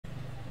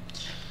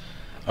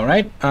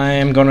Alright, I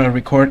am gonna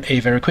record a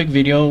very quick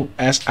video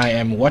as I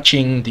am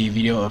watching the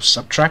video of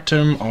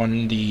Subtractem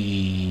on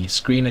the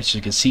screen, as you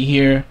can see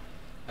here.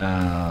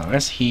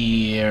 Let's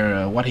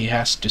hear what he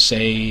has to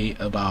say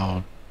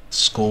about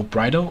Skull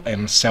Bridle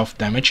and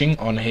self-damaging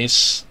on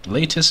his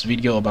latest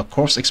video about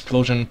Corpse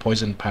Explosion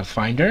Poison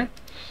Pathfinder.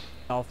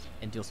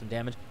 And deal some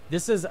damage.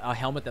 This is a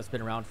helmet that's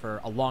been around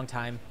for a long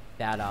time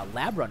that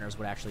lab runners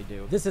would actually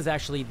do. This is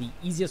actually the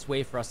easiest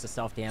way for us to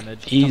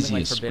self-damage. Easiest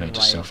way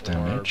to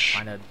self-damage.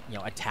 Or trying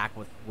to, attack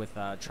with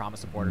trauma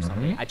support or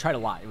something. I tried a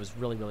lot. It was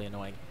really, really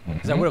annoying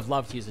because I would have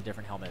loved to use a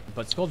different helmet.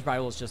 But Skull's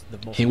Bridle is just the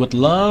most. He would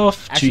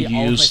love actually, to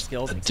use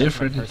a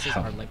different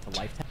helmet. Are linked to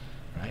lifetime.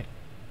 Right.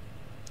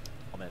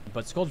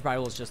 But Skull's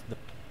Bridle is just the.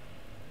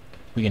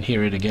 We can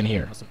hear it again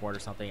here. Support or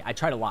something. I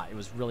tried a lot. It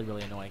was really,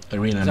 really annoying.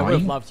 Really annoying. I would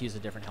have loved to use a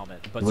different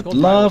helmet. But would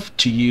love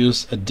to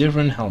use a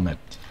different helmet.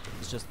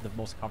 It's just the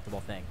most comfortable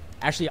thing.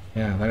 Actually,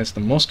 yeah, that is the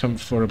most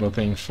comfortable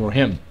thing for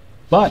him.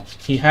 But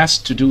he has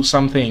to do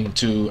something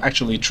to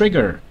actually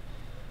trigger.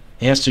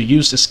 He has to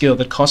use a skill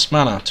that costs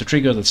mana to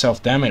trigger the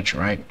self-damage,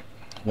 right?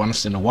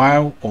 Once in a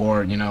while,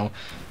 or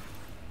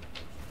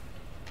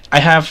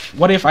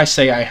what if I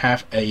say I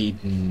have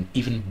an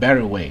even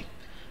better way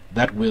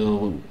that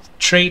will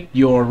trade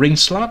your ring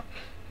slot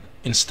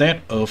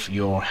instead of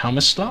your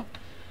helmet slot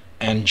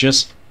and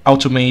just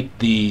automate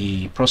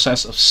the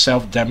process of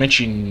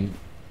self-damaging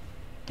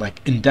like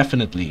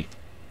indefinitely.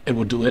 It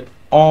will do it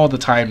all the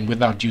time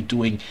without you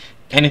doing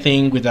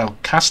anything,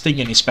 without casting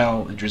any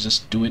spell. It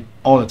just do it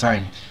all the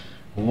time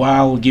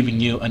while giving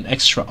you an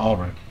extra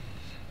aura.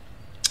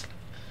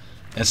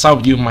 As some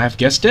of you might have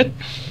guessed it,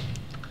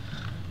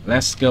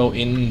 let's go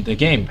in the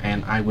game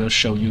and I will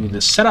show you the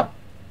setup.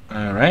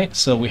 Alright,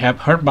 so we have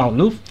Heartbound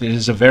Loop. This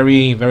is a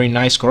very, very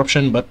nice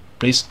corruption, but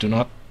please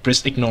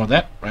ignore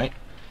that, right?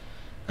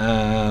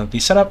 The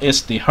setup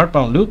is the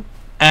Heartbound Loop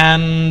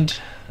and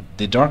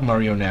the Dark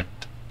Marionette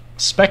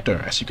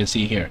Spectre, as you can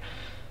see here.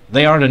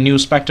 They are the new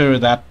Spectre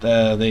that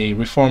they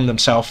reform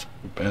themselves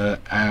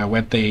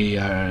when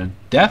they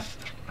death,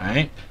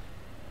 right?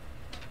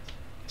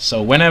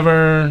 So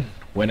whenever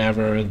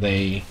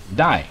they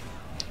die,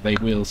 they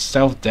will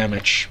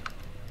self-damage,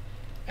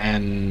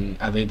 and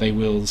they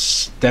will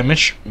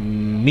damage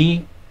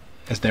me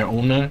as their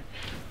owner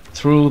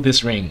through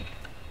this ring.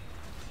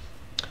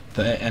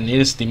 And it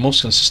is the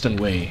most consistent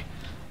way,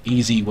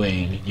 easy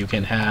way you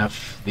can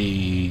have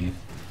the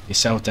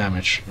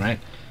self-damage, right?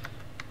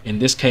 In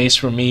this case,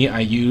 for me,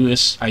 I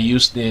use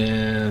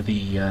the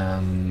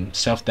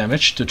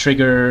self-damage to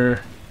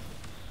trigger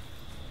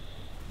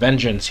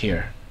Vengeance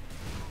here.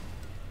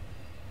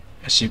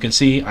 As you can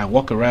see, I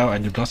walk around, I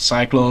do not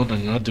cyclone, I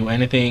do not do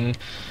anything.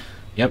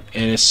 Yep,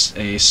 it is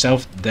a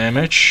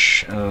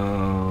self-damage.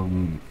 Let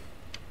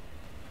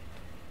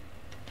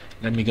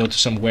me go to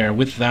somewhere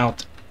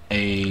without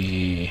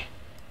a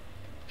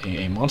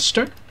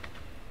monster.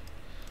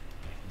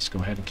 Let's go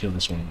ahead and kill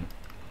this one.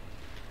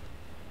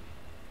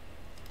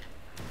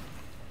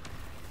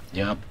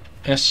 Yep,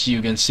 as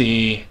you can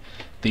see,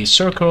 the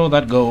circle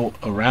that go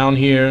around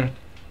here,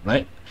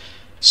 right?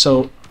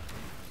 So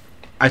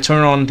I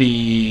turn on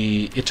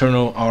the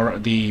eternal aura,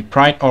 the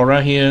Pride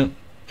aura here,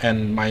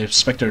 and my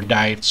Spectre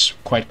dies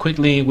quite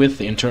quickly with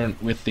the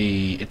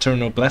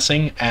Eternal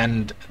Blessing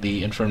and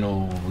the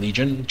Infernal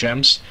Legion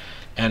gems,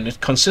 and it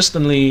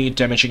consistently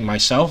damaging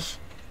myself,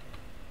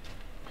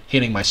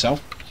 hitting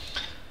myself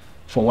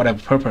for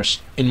whatever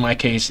purpose. In my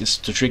case, is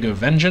to trigger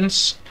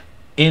Vengeance.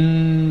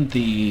 In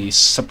the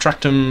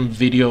Subtractem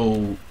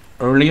video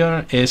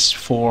earlier is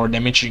for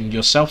damaging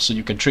yourself, so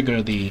you can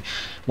trigger the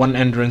 1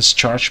 endurance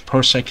charge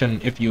per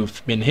second if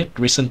you've been hit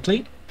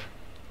recently.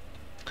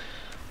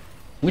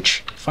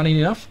 Which, funny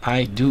enough,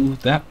 I do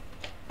that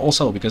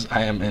also because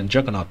I am a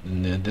Juggernaut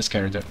in this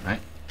character, right?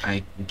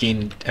 I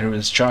gain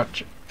endurance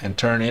charge and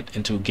turn it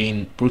into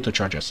gain brutal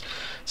charges.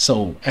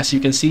 So as you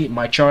can see,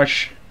 my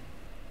charge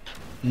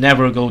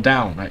never go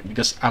down, right?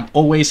 Because I'm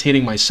always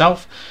hitting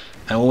myself,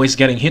 I'm always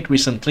getting hit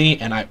recently,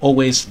 and I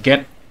always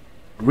get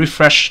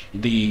refresh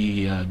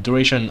the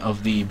duration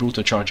of the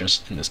brutal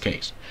charges in this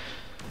case.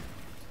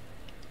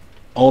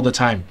 All the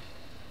time,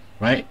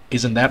 right?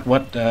 Isn't that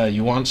what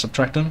you want,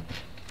 Subtractem?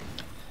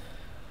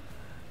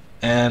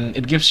 And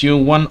it gives you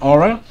 1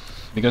 aura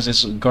because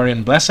it's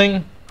Guardian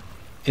Blessing.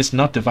 It's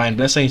not Divine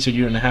Blessing, so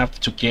you don't have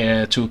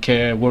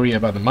to worry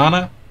about the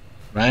mana,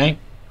 right?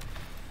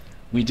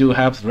 We do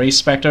have Ray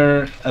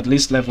Spectre, at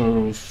least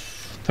level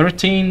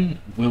 13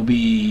 will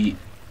be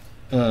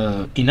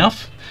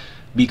enough,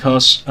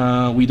 because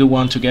we do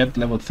want to get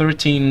level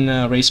 13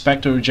 Ray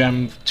Spectre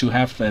gem to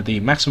have the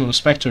maximum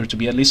Spectre to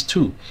be at least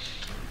 2.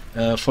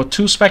 For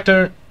 2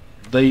 Spectre,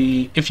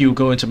 if you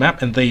go into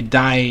map and they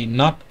die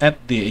not at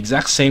the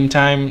exact same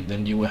time,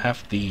 then you will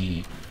have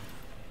the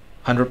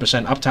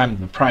 100% uptime of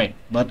the Pride.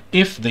 But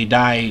if they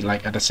die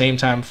like at the same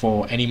time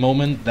for any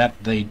moment that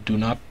they do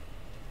not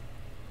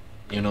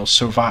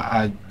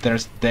survive,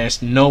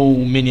 there's no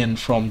minion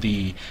from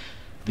the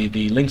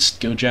linked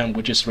skill gem,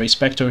 which is Ray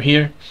Spectre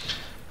here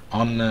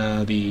on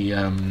the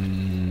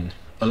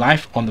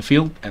alive on the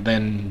field, and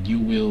then you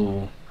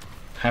will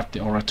have the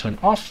aura turned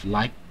off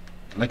like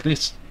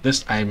this.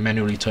 This I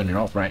manually turn it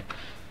off, right?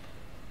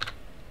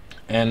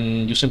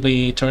 And you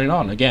simply turn it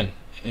on again.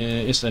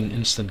 It's an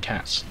instant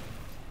cast.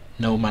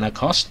 No mana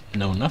cost,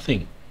 no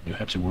nothing. You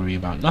have to worry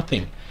about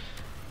nothing.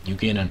 You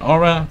gain an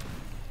aura,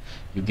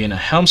 you gain a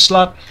helm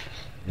slot.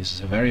 This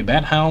is a very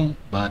bad helm,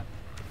 but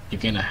you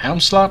gain a helm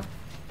slot.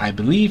 I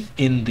believe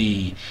in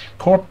the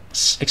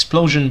corpse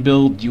explosion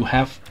build you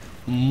have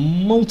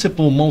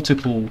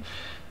multiple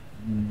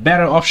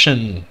better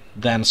option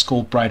than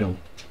Skull Bridle.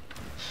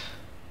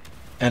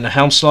 And a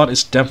helm slot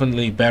is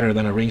definitely better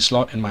than a ring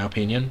slot in my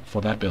opinion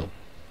for that build.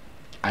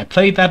 I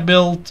played that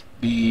build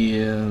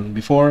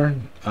before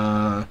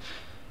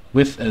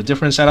with a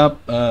different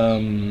setup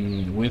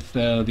with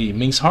the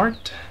Ming's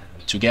Heart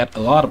to get a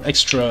lot of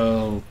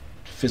extra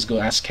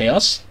physical as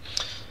chaos,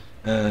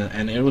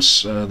 and it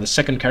was the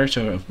second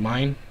character of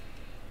mine.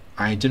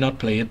 I did not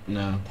play it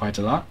quite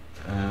a lot,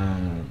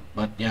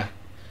 but yeah,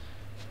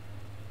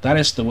 that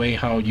is the way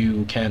how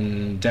you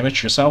can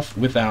damage yourself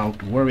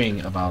without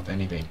worrying about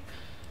anything.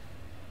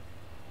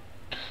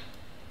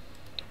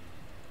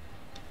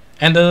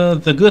 And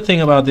the good thing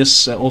about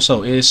this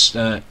also is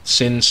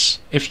since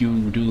if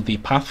you do the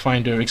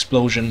Pathfinder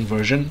explosion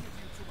version,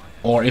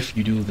 or if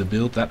you do the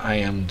build that I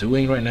am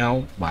doing right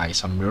now by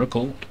some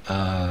miracle,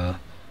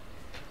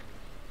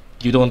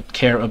 you don't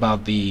care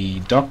about the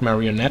Dark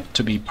Marionette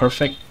to be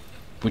perfect,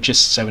 which is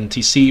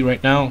 70C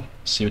right now,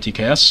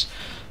 70KS,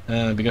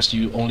 because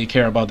you only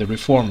care about the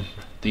reform,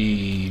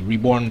 the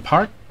reborn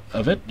part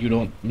of it. You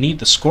don't need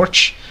the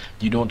Scorch,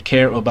 you don't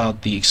care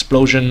about the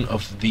explosion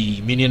of the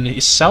minion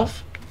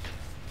itself.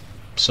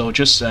 So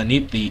just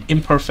need the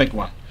imperfect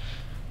one,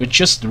 with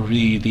just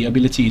the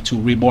ability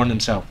to reborn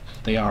themselves.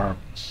 They are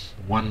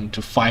 1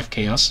 to 5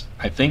 chaos,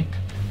 I think,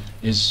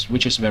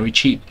 which is very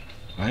cheap,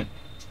 right?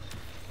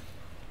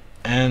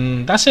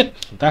 And that's it.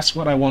 That's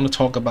what I want to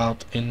talk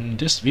about in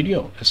this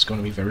video. It's going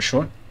to be very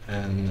short.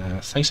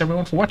 And thanks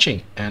everyone for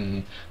watching.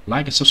 And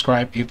like and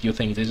subscribe if you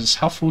think this is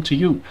helpful to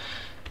you.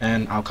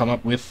 And I'll come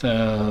up with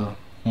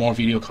more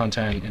video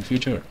content in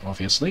future,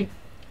 obviously.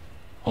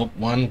 Hope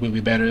one will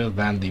be better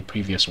than the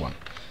previous one.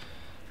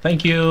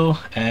 Thank you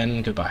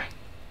and goodbye.